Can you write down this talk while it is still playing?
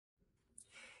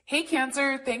Hey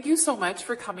Cancer, thank you so much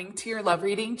for coming to your love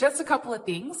reading. Just a couple of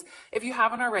things. If you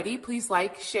haven't already, please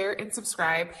like, share, and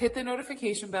subscribe. Hit the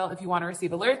notification bell if you want to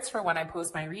receive alerts for when I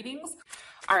post my readings.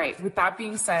 All right, with that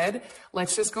being said,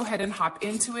 let's just go ahead and hop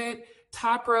into it.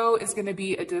 Top row is going to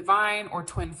be a divine or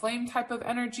twin flame type of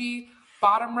energy.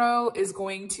 Bottom row is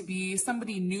going to be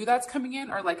somebody new that's coming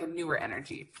in or like a newer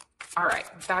energy. All right,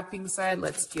 with that being said,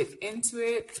 let's get into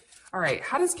it. All right,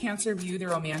 how does Cancer view the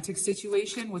romantic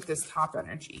situation with this top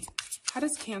energy? How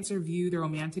does Cancer view the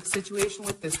romantic situation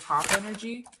with this top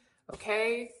energy?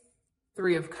 Okay,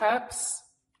 Three of Cups,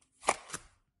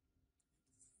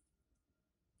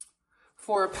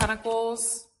 Four of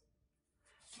Pentacles,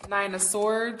 Nine of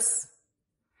Swords,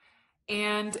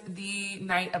 and the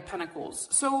Knight of Pentacles.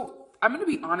 So I'm going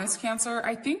to be honest, Cancer.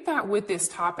 I think that with this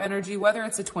top energy, whether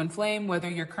it's a twin flame, whether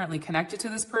you're currently connected to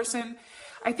this person,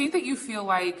 I think that you feel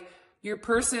like your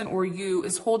person or you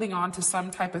is holding on to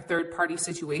some type of third-party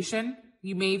situation.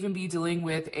 You may even be dealing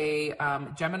with a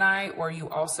Gemini, or you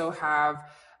also have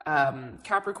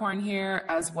Capricorn here,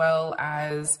 as well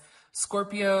as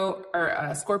Scorpio,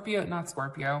 or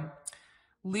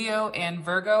Leo and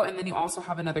Virgo, and then you also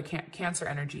have another Cancer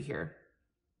energy here.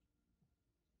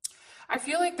 I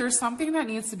feel like there's something that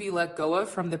needs to be let go of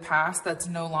from the past that's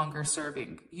no longer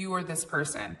serving you or this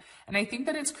person. And I think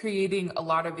that it's creating a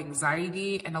lot of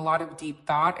anxiety and a lot of deep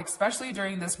thought, especially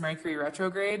during this Mercury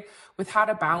retrograde, with how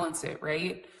to balance it,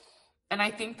 right? And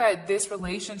I think that this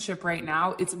relationship right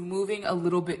now, it's moving a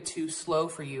little bit too slow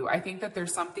for you. I think that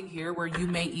there's something here where you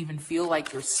may even feel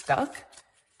like you're stuck,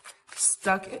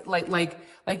 like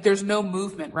there's no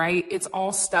movement, right? It's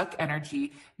all stuck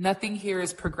energy. Nothing here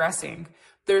is progressing.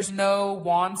 There's no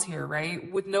wands here,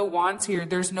 right? With no wands here,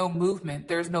 there's no movement.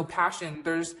 There's no passion.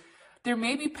 There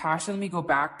may be passion, let me go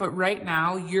back, but right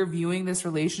now you're viewing this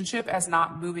relationship as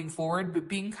not moving forward, but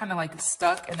being kind of like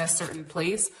stuck in a certain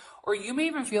place, or you may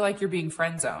even feel like you're being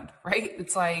friend zoned, right?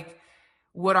 It's like,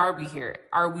 what are we here?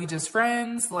 Are we just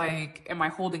friends? Like, am I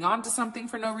holding on to something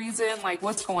for no reason? Like,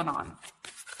 what's going on?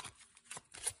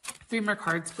 3 more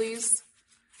cards, please.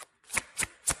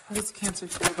 How does Cancer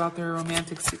feel about their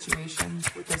romantic situation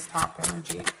with this top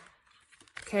energy?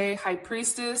 Okay, High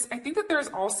Priestess. I think that there's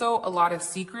also a lot of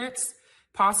secrets.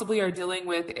 Possibly are dealing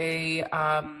with a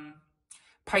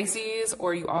Pisces,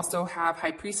 or you also have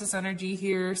High Priestess energy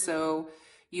here. So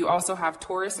you also have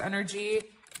Taurus energy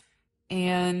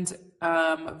and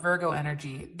Virgo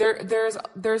energy.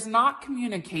 There's not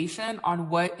communication on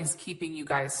what is keeping you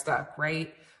guys stuck,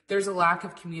 right? There's a lack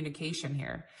of communication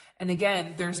here. And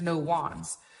again, there's no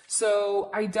wands. So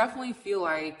I definitely feel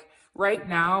like right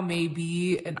now may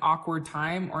be an awkward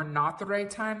time, or not the right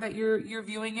time that you're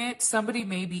viewing it. Somebody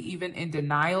may be even in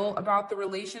denial about the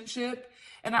relationship.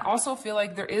 And I also feel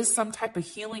like there is some type of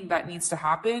healing that needs to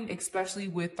happen, especially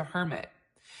with the Hermit.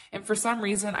 And for some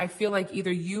reason, I feel like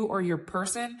either you or your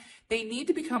person, they need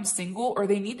to become single or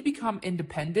they need to become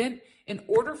independent in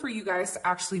order for you guys to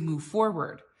actually move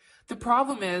forward. The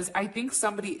problem is, I think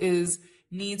somebody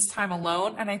needs time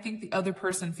alone, and I think the other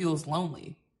person feels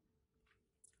lonely.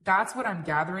 That's what I'm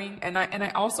gathering. And I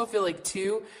also feel like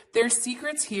too, there's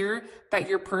secrets here that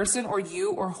your person or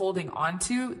you are holding on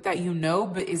to that you know,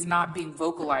 but is not being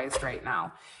vocalized right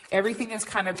now. Everything is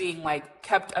kind of being like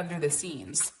kept under the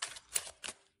scenes.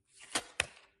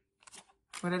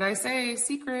 What did I say?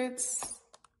 Secrets.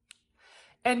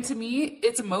 And to me,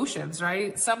 it's emotions,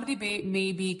 right? Somebody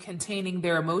may be containing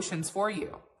their emotions for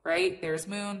you, right? There's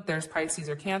Moon, there's Pisces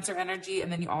or Cancer energy,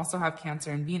 and then you also have Cancer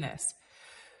and Venus.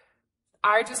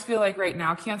 I just feel like right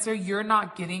now, Cancer, you're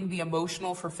not getting the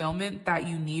emotional fulfillment that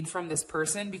you need from this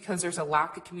person because there's a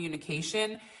lack of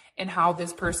communication in how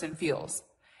this person feels.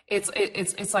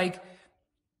 It's like,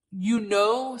 you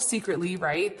know, secretly,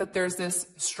 right, that there's this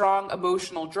strong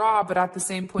emotional draw, but at the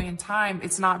same point in time,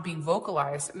 it's not being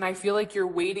vocalized. And I feel like you're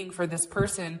waiting for this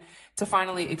person to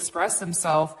finally express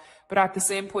themselves. But at the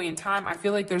same point in time, I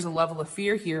feel like there's a level of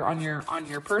fear here on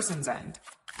your person's end.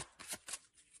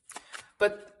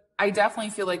 But I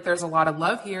definitely feel like there's a lot of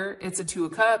love here. It's a 2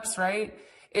 of Cups, right?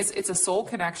 It's a soul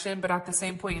connection, but at the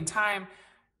same point in time,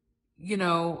 you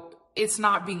know, it's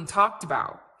not being talked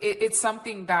about. It's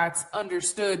something that's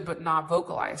understood but not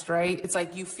vocalized, right? It's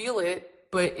like you feel it,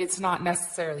 but it's not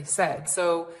necessarily said.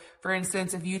 So, for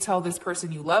instance, if you tell this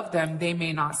person you love them, they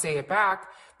may not say it back,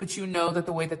 but you know that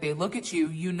the way that they look at you,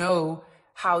 you know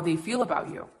how they feel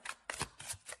about you.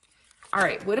 All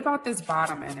right, what about this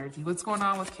bottom energy? What's going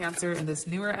on with Cancer and this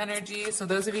newer energy? So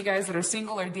those of you guys that are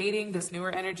single or dating, this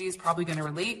newer energy is probably going to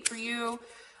relate for you.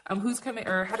 Who's coming,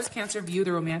 or how does Cancer view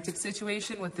the romantic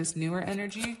situation with this newer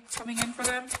energy coming in for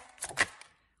them?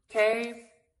 Okay.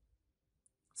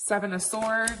 7 of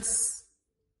Swords,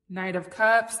 Knight of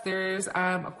Cups, there's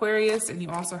Aquarius, and you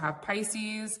also have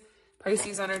Pisces.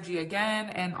 Pisces energy again,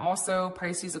 and also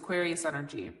Pisces Aquarius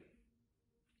energy.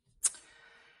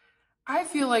 I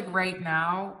feel like right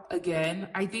now, again,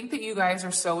 I think that you guys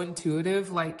are so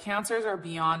intuitive. Like Cancers are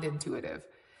beyond intuitive.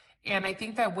 And I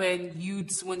think that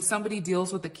when somebody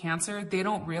deals with a Cancer, they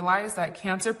don't realize that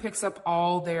Cancer picks up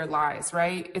all their lies,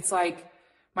 right? It's like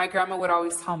my grandma would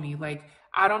always tell me, like,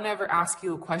 I don't ever ask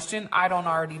you a question I don't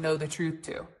already know the truth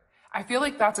to. I feel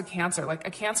like that's a Cancer. Like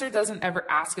a Cancer doesn't ever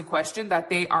ask a question that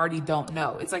they already don't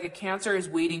know. It's like a Cancer is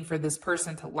waiting for this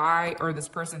person to lie or this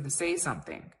person to say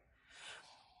something.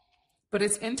 But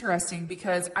it's interesting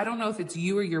because I don't know if it's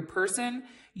you or your person.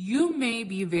 You may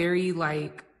be very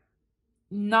like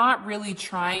not really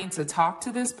trying to talk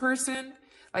to this person.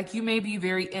 Like you may be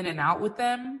very in and out with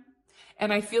them.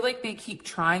 And I feel like they keep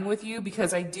trying with you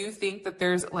because I do think that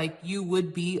there's like you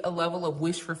would be a level of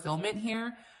wish fulfillment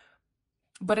here.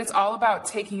 But it's all about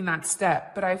taking that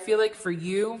step. But I feel like for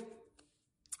you,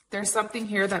 there's something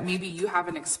here that maybe you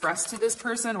haven't expressed to this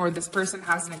person or this person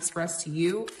hasn't expressed to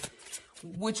you,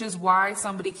 which is why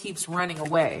somebody keeps running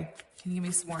away. Can you give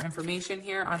me some more information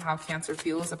here on how Cancer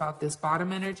feels about this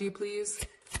bottom energy, please?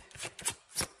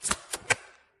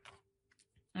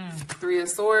 Three of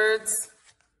Swords,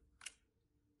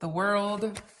 the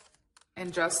World,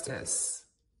 and Justice.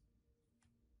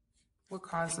 What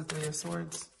caused the Three of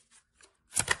Swords?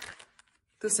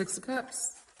 The Six of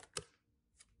Cups.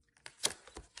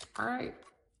 All right.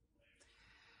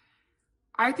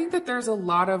 I think that there's a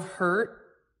lot of hurt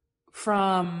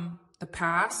from the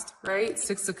past, right?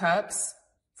 Six of Cups,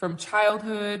 from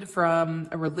childhood, from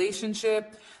a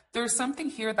relationship. There's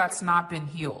something here that's not been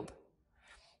healed.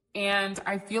 And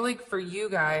I feel like for you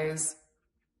guys,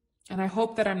 and I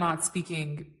hope that I'm not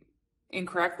speaking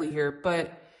incorrectly here,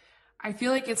 but I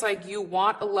feel like it's like you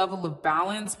want a level of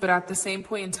balance, but at the same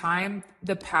point in time,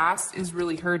 the past is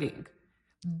really hurting.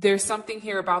 There's something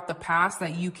here about the past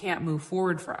that you can't move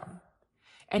forward from.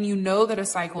 And you know that a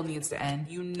cycle needs to end.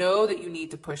 You know that you need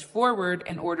to push forward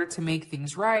in order to make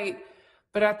things right.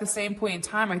 But at the same point in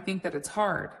time, I think that it's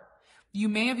hard. You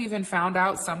may have even found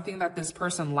out something that this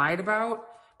person lied about,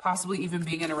 possibly even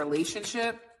being in a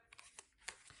relationship,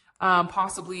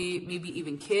 possibly maybe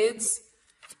even kids,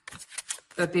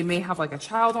 that they may have like a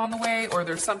child on the way, or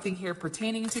there's something here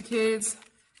pertaining to kids.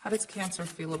 How does Cancer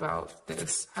feel about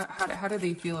this? How do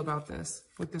they feel about this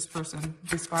with this person,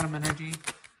 this bottom energy?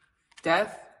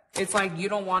 Death. It's like you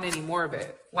don't want any more of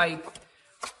it. Like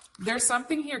there's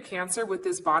something here, Cancer, with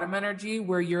this bottom energy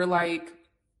where you're like,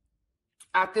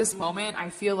 at this moment, I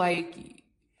feel like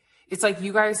it's like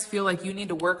you guys feel like you need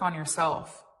to work on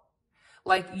yourself.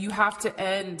 Like you have to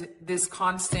end this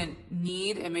constant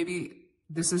need, and maybe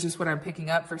this is just what I'm picking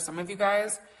up for some of you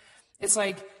guys. It's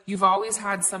like you've always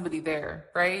had somebody there,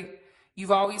 right?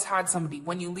 You've always had somebody.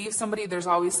 When you leave somebody, there's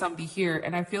always somebody here.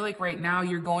 And I feel like right now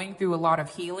you're going through a lot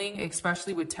of healing,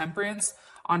 especially with Temperance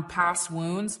on past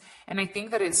wounds. And I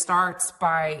think that it starts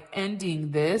by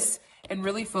ending this and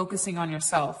really focusing on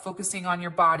yourself, focusing on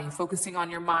your body, focusing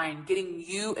on your mind, getting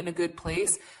you in a good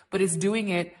place, but it's doing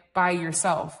it by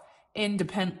yourself,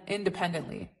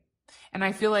 independently. And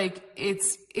I feel like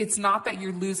it's not that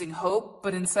you're losing hope,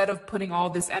 but instead of putting all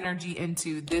this energy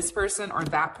into this person or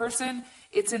that person,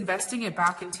 it's investing it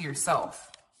back into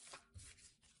yourself.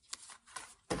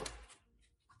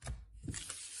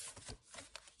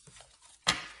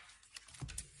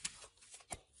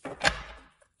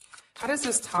 How does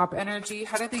this top energy,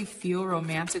 how do they feel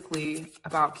romantically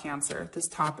about Cancer, this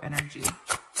top energy?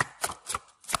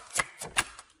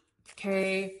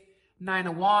 Okay. 9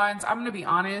 of Wands. I'm going to be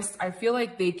honest. I feel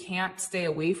like they can't stay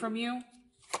away from you.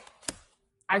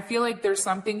 I feel like there's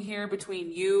something here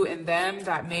between you and them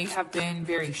that may have been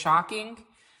very shocking.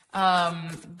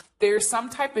 There's some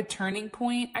type of turning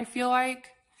point, I feel like,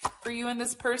 for you and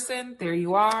this person. There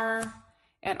you are.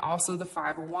 And also the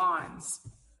 5 of Wands.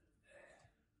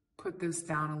 Put this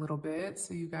down a little bit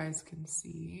so you guys can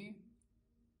see.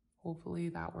 Hopefully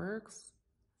that works.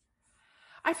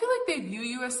 I feel like they view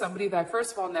you as somebody that,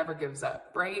 first of all, never gives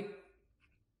up, right?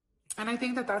 And I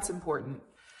think that that's important.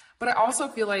 But I also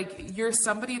feel like you're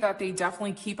somebody that they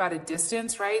definitely keep at a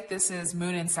distance, right? This is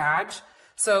Moon and Sag.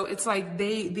 So it's like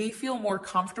they feel more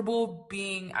comfortable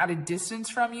being at a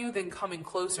distance from you than coming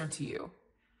closer to you.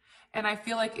 And I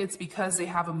feel like it's because they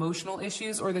have emotional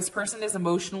issues, or this person is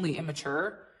emotionally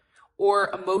immature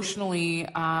or emotionally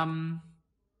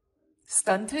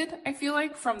stunted, I feel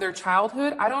like, from their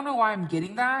childhood. I don't know why I'm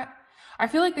getting that. I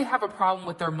feel like they have a problem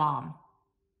with their mom.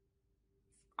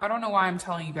 I don't know why I'm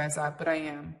telling you guys that, but I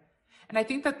am. And I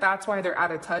think that that's why they're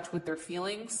out of touch with their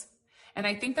feelings. And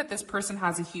I think that this person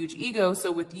has a huge ego.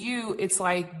 So with you, it's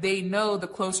like they know the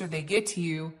closer they get to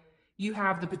you, you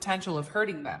have the potential of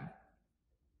hurting them.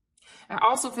 I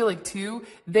also feel like too,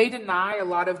 they deny a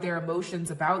lot of their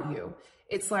emotions about you.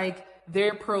 It's like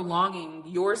they're prolonging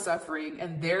your suffering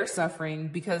and their suffering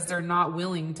because they're not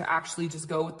willing to actually just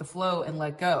go with the flow and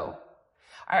let go.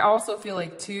 I also feel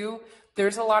like too,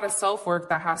 there's a lot of self-work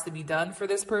that has to be done for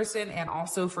this person and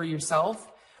also for yourself.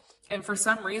 And for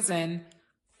some reason,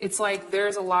 it's like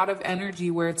there's a lot of energy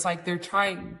where it's like they're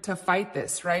trying to fight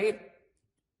this, right?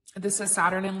 This is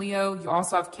Saturn and Leo. You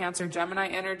also have Cancer, Gemini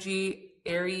energy,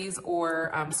 Aries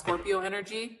or Scorpio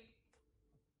energy.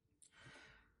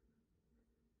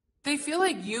 They feel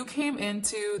like you came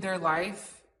into their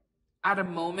life at a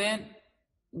moment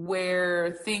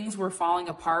where things were falling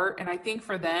apart. And I think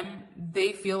for them,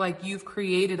 they feel like you've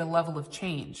created a level of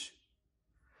change.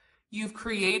 You've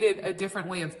created a different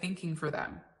way of thinking for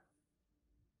them.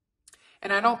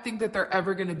 And I don't think that they're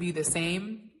ever going to be the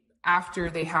same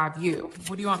after they have you.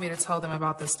 What do you want me to tell them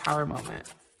about this Tower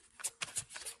moment?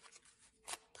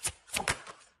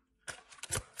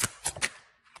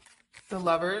 The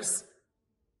Lovers.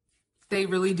 They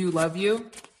really do love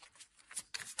you.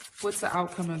 What's the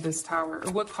outcome of this Tower?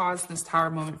 Or what caused this Tower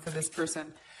moment for this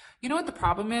person? You know what the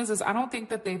problem is I don't think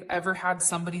that they've ever had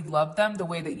somebody love them the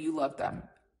way that you love them.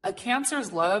 A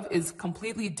Cancer's love is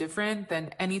completely different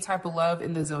than any type of love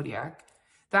in the zodiac.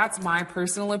 That's my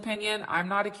personal opinion. I'm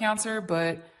not a Cancer,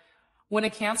 but when a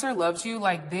Cancer loves you,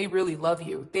 like they really love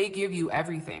you. They give you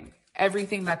everything.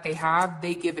 Everything that they have,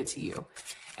 they give it to you.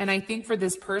 And I think for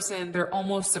this person, they're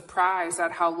almost surprised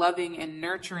at how loving and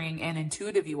nurturing and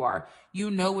intuitive you are. You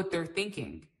know what they're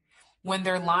thinking. When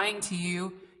they're lying to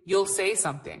you, you'll say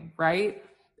something, right?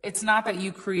 It's not that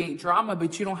you create drama,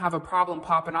 but you don't have a problem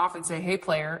popping off and say, hey,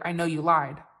 player, I know you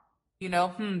lied. You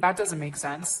know, that doesn't make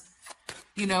sense.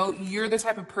 You know, you're the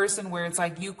type of person where it's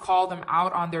like you call them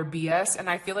out on their BS. And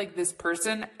I feel like this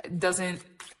person doesn't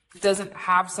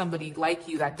have somebody like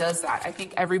you that does that. I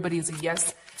think everybody is a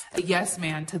yes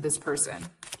man to this person.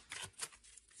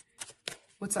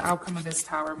 What's the outcome of this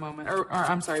Tower moment? Or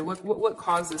I'm sorry, what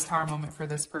caused this Tower moment for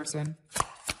this person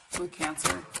with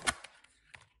Cancer?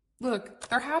 Look,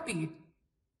 they're happy.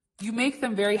 You make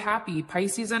them very happy.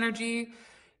 Pisces energy.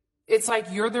 It's like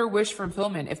you're their wish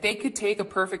fulfillment. If they could take a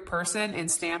perfect person and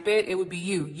stamp it, it would be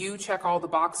you. You check all the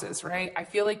boxes, right? I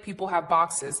feel like people have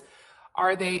boxes.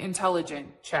 Are they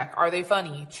intelligent? Check. Are they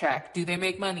funny? Check. Do they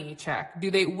make money? Check.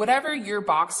 Whatever your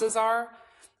boxes are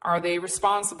they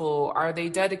responsible? Are they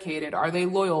dedicated? Are they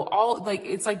loyal?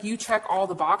 It's like you check all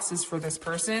the boxes for this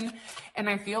person. And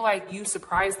I feel like you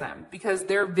surprise them because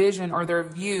their vision or their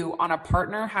view on a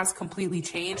partner has completely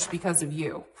changed because of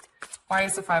you. Why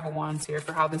is the Five of Wands here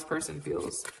for how this person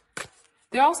feels?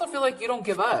 They also feel like you don't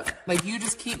give up. Like you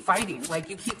just keep fighting. Like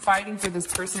you keep fighting for this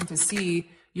person to see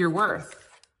your worth.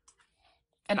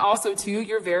 And also too,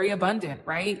 you're very abundant,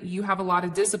 right? You have a lot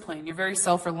of discipline. You're very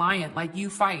self-reliant. Like you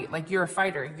fight, like you're a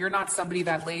fighter. You're not somebody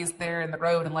that lays there in the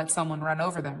road and lets someone run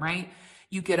over them, right?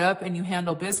 You get up and you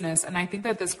handle business. And I think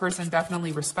that this person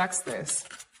definitely respects this.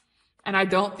 And I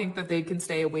don't think that they can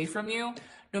stay away from you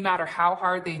no matter how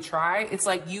hard they try. It's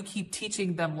like you keep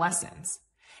teaching them lessons.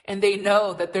 And they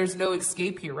know that there's no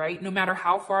escape here, right? No matter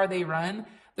how far they run,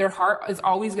 their heart is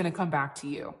always going to come back to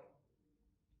you.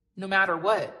 No matter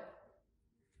what.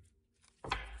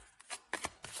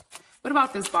 What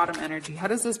about this bottom energy? How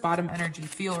does this bottom energy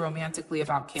feel romantically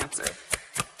about Cancer?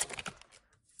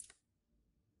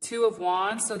 Two of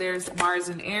Wands. So there's Mars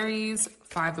and Aries.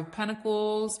 Five of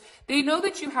Pentacles. They know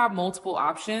that you have multiple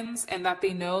options and that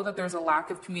they know that there's a lack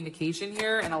of communication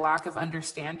here and a lack of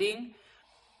understanding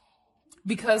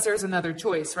because there's another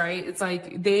choice, right? It's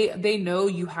like they know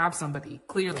you have somebody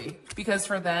clearly because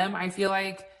for them, I feel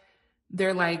like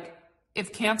they're like,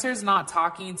 if Cancer's not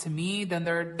talking to me, then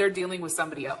they're dealing with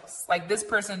somebody else. Like this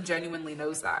person genuinely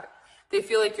knows that. They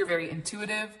feel like you're very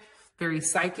intuitive, very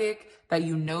psychic, that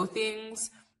you know things,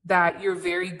 that you're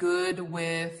very good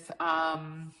with, I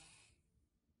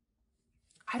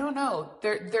don't know.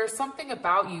 There's something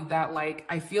about you that like,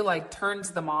 I feel like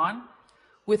turns them on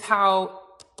with how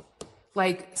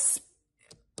like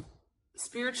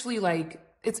spiritually, like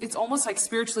it's almost like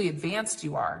spiritually advanced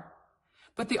you are.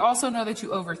 But they also know that you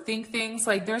overthink things.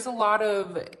 Like there's a lot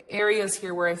of areas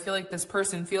here where I feel like this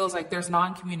person feels like there's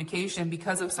non-communication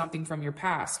because of something from your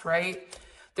past, right?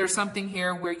 There's something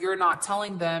here where you're not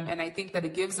telling them. And I think that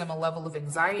it gives them a level of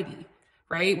anxiety,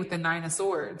 right? With the Nine of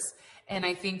Swords. And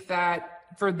I think that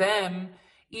for them,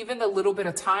 even the little bit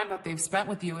of time that they've spent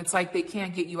with you, it's like they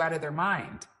can't get you out of their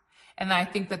mind. And I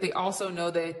think that they also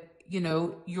know that, you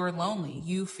know, you're lonely.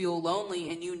 You feel lonely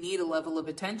and you need a level of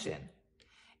attention.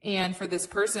 And for this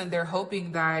person, they're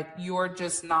hoping that you're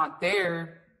just not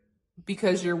there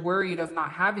because you're worried of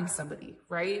not having somebody,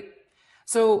 right?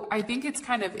 So I think it's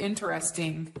kind of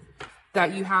interesting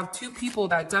that you have two people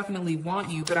that definitely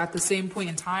want you, but at the same point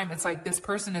in time, it's like this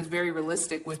person is very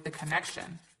realistic with the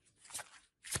connection.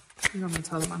 You want me to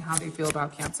tell them on how they feel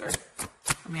about Cancer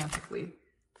romantically.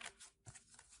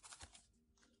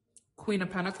 Queen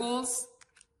of Pentacles,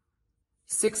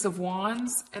 Six of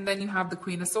Wands, and then you have the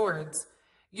Queen of Swords.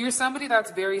 You're somebody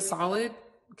that's very solid,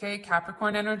 okay?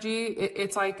 Capricorn energy.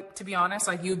 It's like, to be honest,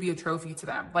 like you'd be a trophy to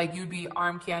them. Like you'd be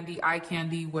arm candy, eye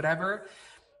candy, whatever.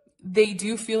 They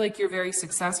do feel like you're very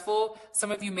successful.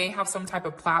 Some of you may have some type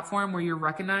of platform where you're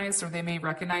recognized, or they may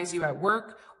recognize you at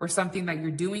work or something that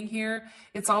you're doing here.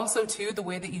 It's also too the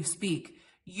way that you speak.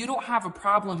 You don't have a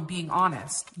problem being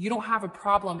honest. You don't have a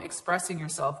problem expressing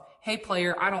yourself. Hey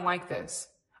player, I don't like this.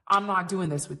 I'm not doing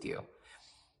this with you.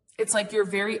 It's like you're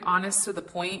very honest to the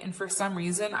point, and for some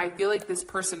reason, I feel like this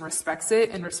person respects it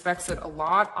and respects it a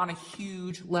lot on a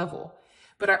huge level.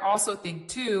 But I also think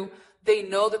too, they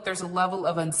know that there's a level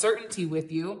of uncertainty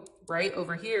with you, right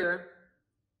over here,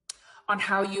 on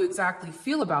how you exactly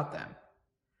feel about them,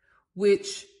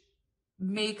 which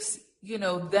makes, you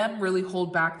know, them really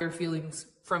hold back their feelings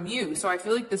from you. So I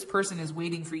feel like this person is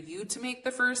waiting for you to make the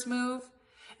first move.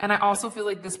 And I also feel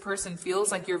like this person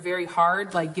feels like you're very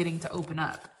hard, like getting to open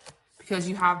up, because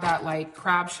you have that like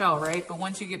crab shell, right? But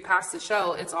once you get past the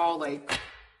shell, it's all like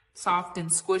soft and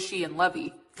squishy and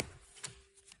lovey.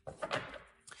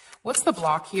 What's the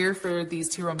block here for these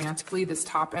two romantically? This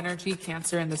top energy,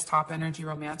 Cancer, and this top energy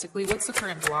romantically. What's the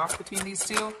current block between these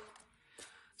two?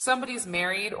 Somebody's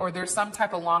married, or there's some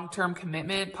type of long-term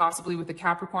commitment, possibly with a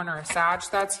Capricorn or a Sag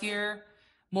that's here.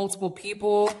 Multiple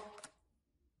people.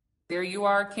 There you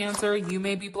are, Cancer. You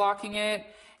may be blocking it.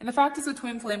 And the fact is a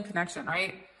twin flame connection,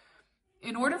 right?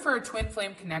 In order for a twin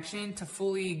flame connection to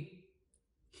fully...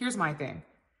 Here's my thing.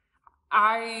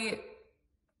 I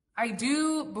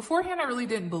do, beforehand, I really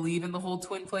didn't believe in the whole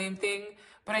twin flame thing,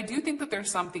 but I do think that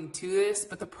there's something to this.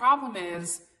 But the problem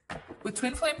is, with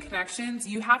twin flame connections,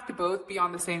 you have to both be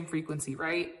on the same frequency,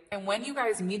 right? And when you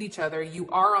guys meet each other, you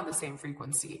are on the same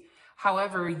frequency.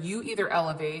 However, you either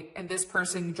elevate and this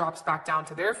person drops back down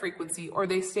to their frequency, or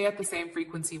they stay at the same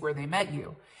frequency where they met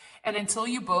you. And until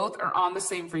you both are on the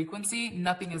same frequency,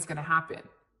 nothing is going to happen.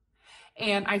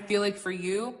 And I feel like for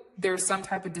you, there's some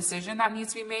type of decision that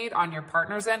needs to be made on your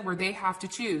partner's end where they have to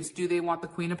choose. Do they want the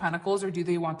Queen of Pentacles or do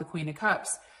they want the Queen of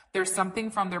Cups? There's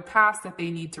something from their past that they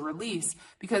need to release,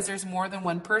 because there's more than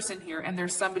one person here, and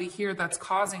there's somebody here that's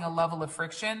causing a level of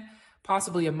friction,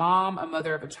 possibly a mom, a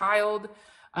mother of a child,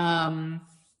 a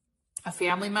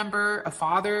family member, a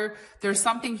father. There's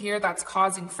something here that's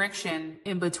causing friction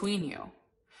in between you.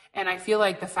 And I feel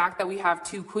like the fact that we have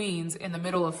two queens in the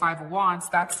middle of Five of Wands,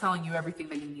 that's telling you everything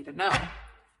that you need to know.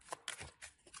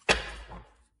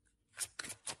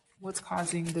 What's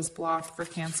causing this block for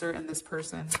Cancer and this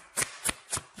person?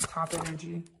 Top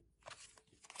energy.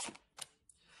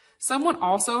 Someone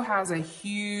also has a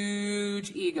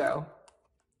huge ego.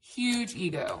 Huge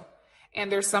ego.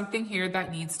 And there's something here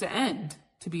that needs to end,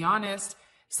 to be honest.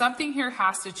 Something here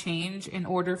has to change in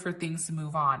order for things to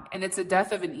move on. And it's a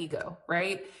death of an ego,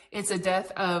 right? It's a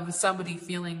death of somebody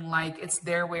feeling like it's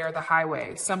their way or the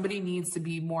highway. Somebody needs to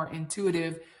be more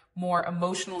intuitive, more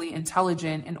emotionally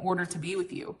intelligent in order to be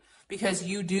with you, because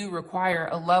you do require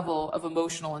a level of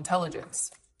emotional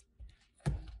intelligence.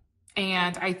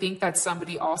 And I think that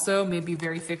somebody also may be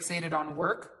very fixated on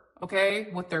work, okay?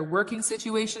 What their working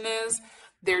situation is.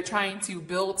 They're trying to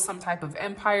build some type of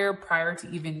empire prior to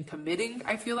even committing.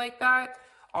 I feel like that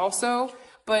also.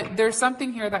 But there's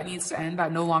something here that needs to end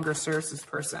that no longer serves this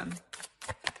person.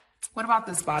 What about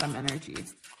this bottom energy?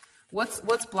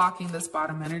 What's blocking this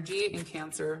bottom energy in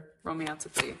Cancer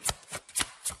romantically?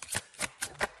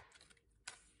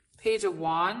 Page of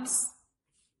Wands.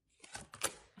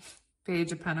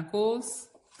 Page of Pentacles.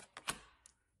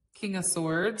 King of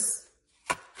Swords.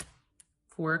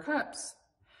 Four of Cups.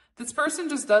 This person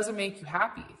just doesn't make you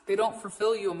happy. They don't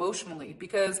fulfill you emotionally,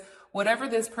 because whatever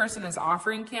this person is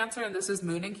offering, Cancer, and this is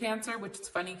Moon in Cancer, which is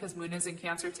funny because Moon is in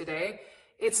Cancer today,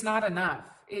 it's not enough.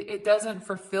 It doesn't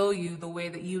fulfill you the way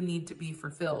that you need to be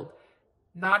fulfilled,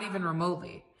 not even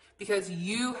remotely, because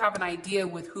you have an idea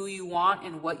with who you want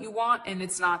and what you want, and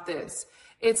it's not this.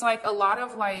 It's like a lot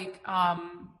of like, I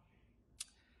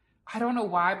don't know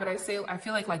why, but I feel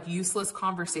like useless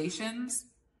conversations.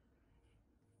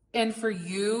 And for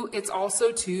you, it's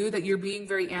also too that you're being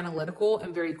very analytical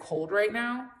and very cold right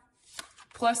now.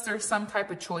 Plus there's some type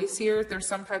of choice here. There's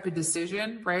some type of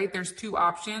decision, right? There's two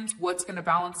options. What's going to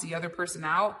balance the other person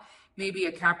out? Maybe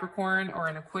a Capricorn or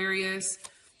an Aquarius.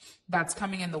 that's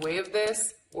coming in the way of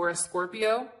this, or a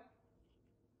Scorpio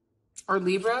or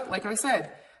Libra. Like I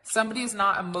said, somebody is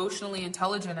not emotionally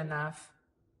intelligent enough,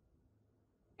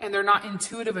 and they're not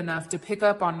intuitive enough to pick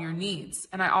up on your needs.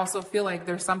 And I also feel like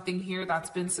there's something here that's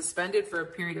been suspended for a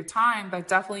period of time that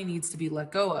definitely needs to be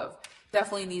let go of,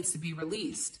 definitely needs to be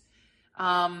released.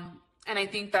 And I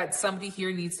think that somebody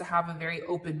here needs to have a very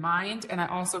open mind. And I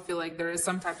also feel like there is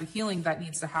some type of healing that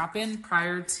needs to happen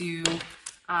prior to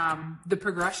the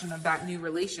progression of that new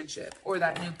relationship or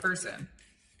that new person.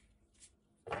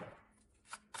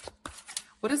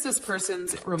 What is this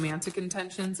person's romantic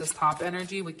intentions, this top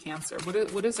energy with Cancer?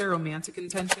 What is their romantic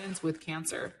intentions with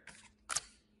Cancer?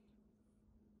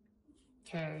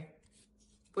 Okay.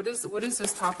 What is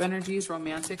this top energy's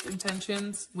romantic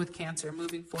intentions with Cancer?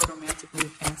 Moving forward romantically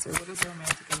with Cancer. What is their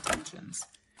romantic intentions?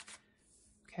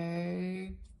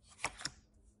 Okay.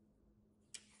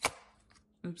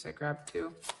 Oops, I grabbed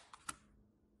two.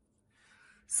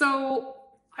 So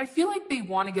I feel like they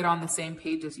want to get on the same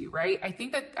page as you, right? I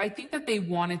think that they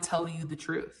want to tell you the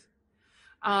truth.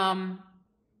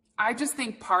 I just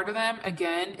think part of them,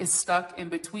 again, is stuck in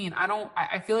between.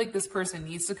 I feel like this person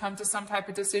needs to come to some type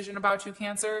of decision about you,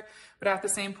 Cancer, but at the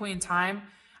same point in time,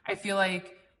 I feel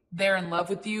like they're in love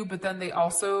with you, but then they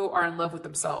also are in love with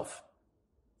themselves.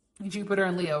 Jupiter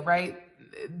and Leo, right?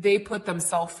 They put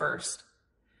themselves first.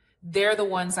 They're the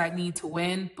ones that need to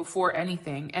win before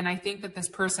anything. And I think that this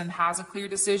person has a clear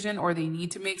decision, or they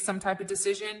need to make some type of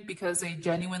decision because they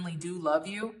genuinely do love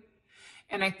you.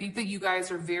 And I think that you guys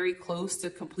are very close to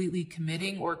completely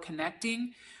committing or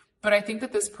connecting. But I think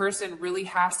that this person really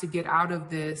has to get out of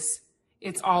this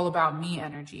 "it's all about me"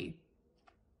 energy.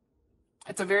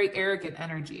 It's a very arrogant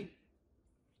energy.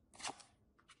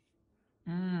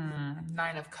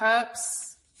 Nine of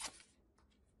Cups.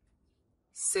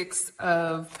 Six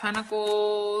of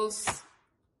Pentacles.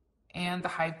 And the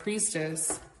High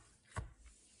Priestess.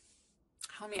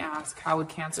 Let me ask, how would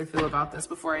Cancer feel about this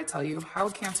before I tell you? How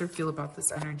would Cancer feel about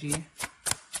this energy?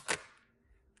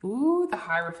 Ooh, the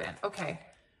Hierophant. Okay.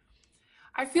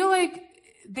 I feel like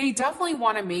they definitely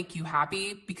want to make you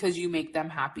happy because you make them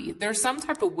happy. There's some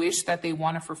type of wish that they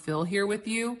want to fulfill here with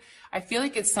you. I feel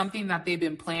like it's something that they've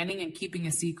been planning and keeping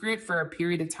a secret for a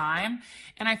period of time.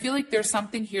 And I feel like there's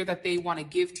something here that they want to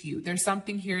give to you. There's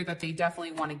something here that they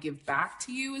definitely want to give back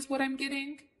to you is what I'm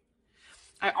getting.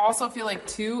 I also feel like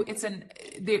too,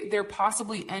 they're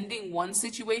possibly ending one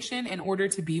situation in order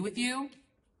to be with you.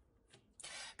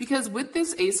 Because with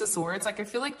this Ace of Swords, like I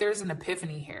feel like there's an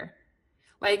epiphany here.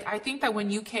 Like I think that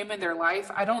when you came in their life,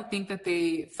 I don't think that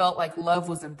they felt like love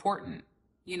was important.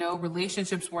 You know,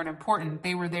 relationships weren't important.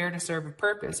 They were there to serve a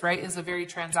purpose, right? It's a very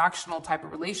transactional type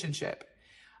of relationship.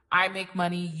 I make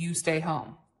money, you stay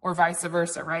home, or vice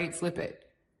versa, right? Flip it.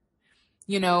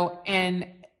 You know, and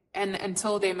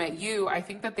until they met you, I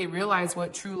think that they realized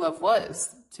what true love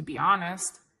was, to be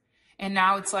honest. And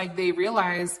now it's like they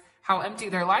realize how empty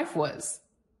their life was.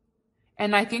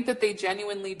 And I think that they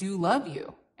genuinely do love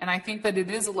you. And I think that it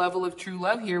is a level of true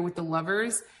love here with the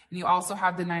Lovers. And you also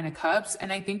have the Nine of Cups.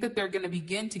 And I think that they're going to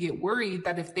begin to get worried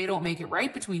that if they don't make it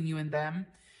right between you and them,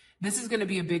 this is going to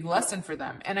be a big lesson for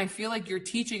them. And I feel like you're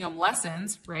teaching them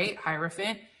lessons, right,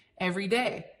 Hierophant, every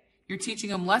day. You're teaching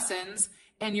them lessons.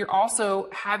 And you're also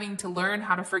having to learn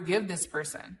how to forgive this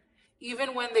person.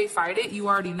 Even when they fight it, you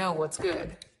already know what's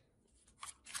good.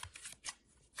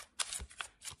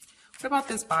 What about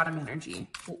this bottom energy?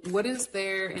 What is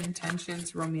their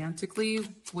intentions romantically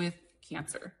with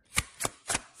Cancer?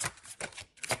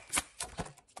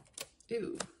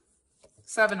 Ooh.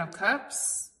 Seven of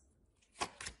Cups.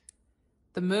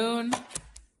 The Moon.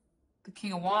 The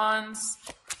King of Wands.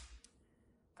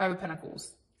 Five of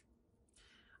Pentacles.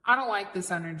 I don't like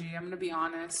this energy, I'm going to be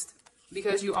honest,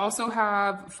 because you also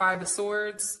have Five of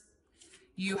Swords,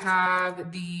 you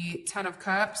have the Ten of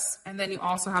Cups, and then you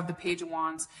also have the Page of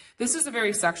Wands. This is a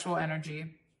very sexual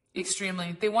energy,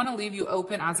 extremely. They want to leave you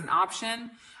open as an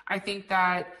option. I think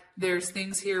that there's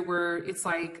things here where it's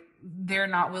like they're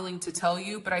not willing to tell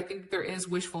you, but I think there is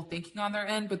wishful thinking on their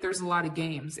end, but there's a lot of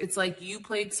games. It's like you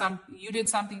did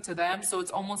something to them, so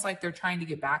it's almost like they're trying to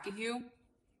get back at you.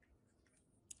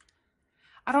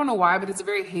 I don't know why, but it's a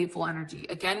very hateful energy.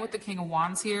 Again, with the King of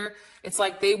Wands here, it's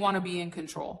like they want to be in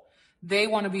control. They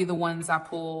want to be the ones that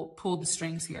pull the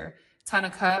strings here. Ten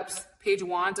of Cups, Page of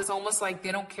Wands, it's almost like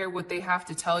they don't care what they have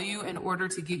to tell you in order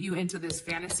to get you into this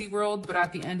fantasy world. But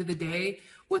at the end of the day,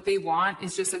 what they want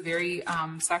is just a very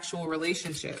sexual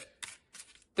relationship.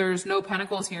 There's no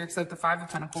Pentacles here except the Five of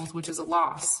Pentacles, which is a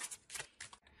loss.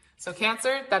 So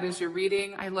Cancer, that is your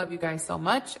reading. I love you guys so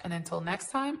much. And until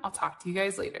next time, I'll talk to you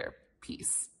guys later.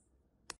 Peace.